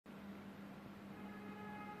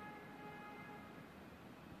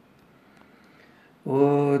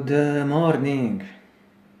Good morning,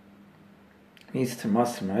 Mr.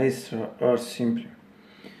 Master Maestro, or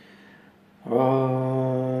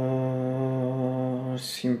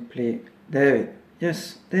simply David.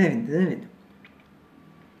 Yes, David.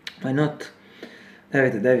 Why not?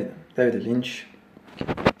 David Lynch.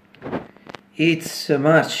 It's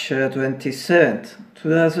March 27th,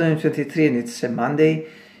 2023, and it's a Monday.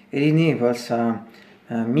 It in Naples,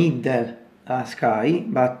 middle sky,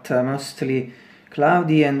 but mostly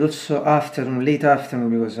cloudy, and also late afternoon,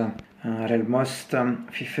 because almost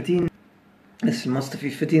 15. It's almost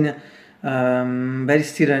 15. Very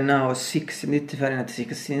still right now, 6 Fahrenheit,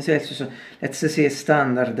 16 Celsius. Let's say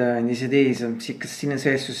standard in these days, 16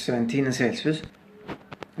 Celsius, 17 Celsius.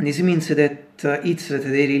 This means that it's that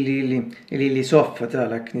they really soft,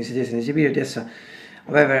 like in these days, in this period. Yes,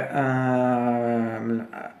 however,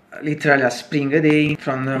 literally a spring day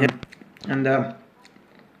and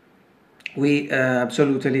we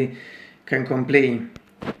absolutely can complain.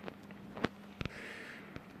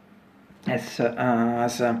 As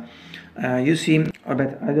you see,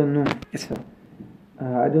 but I don't know. Yes,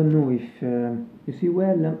 I don't know if you see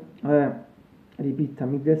well. Repeat,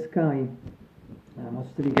 middle sky,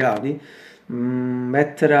 mostly cloudy.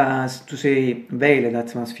 Better to say veiled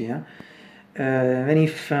atmosphere. Even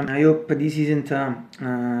if I hope this isn't a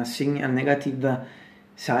negative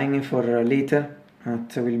sign for later.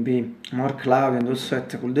 It will be more cloudy and also it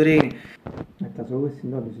could rain. So questi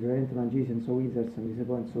notice veramente magicians, so wizards and this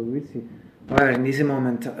point, so we will see. However, in this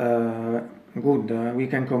moment, good, we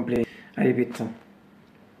can complain. I repeat.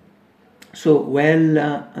 So,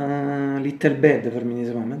 little bad for me in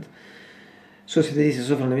this moment. So it is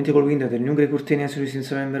so from the mythical window the new grey curtain has released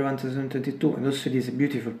since November 1, 2022, and also it is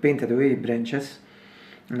beautiful painted away branches.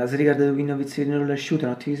 And as regards the window with the roller shooter,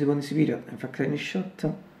 not visible in this video, in fact, any shot.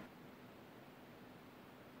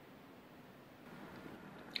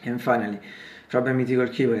 And finally, from a mythical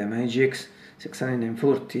keyboard, IGX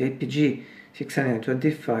 640, APG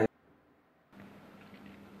 625.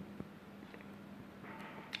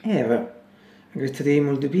 Well, a great day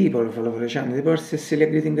all the people, follow the channel, the post, silly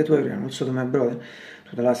greeting to everyone, also to my brother,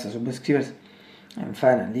 to the last subscribers. And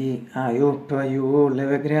finally, I hope you all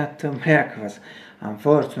have a great breakfast.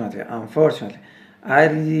 Unfortunately, I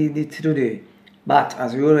did it today, but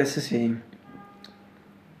as we always say,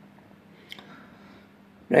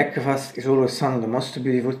 breakfast is always one of the most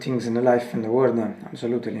beautiful things in the life and the world,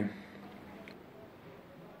 absolutely.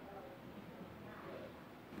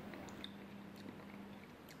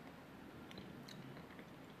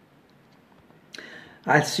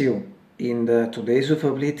 I'll see you in today's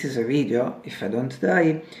UFO Plate video, if I don't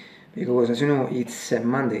die, because as you know, it's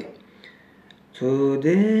Monday.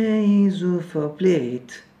 Today's UFO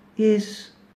Plate is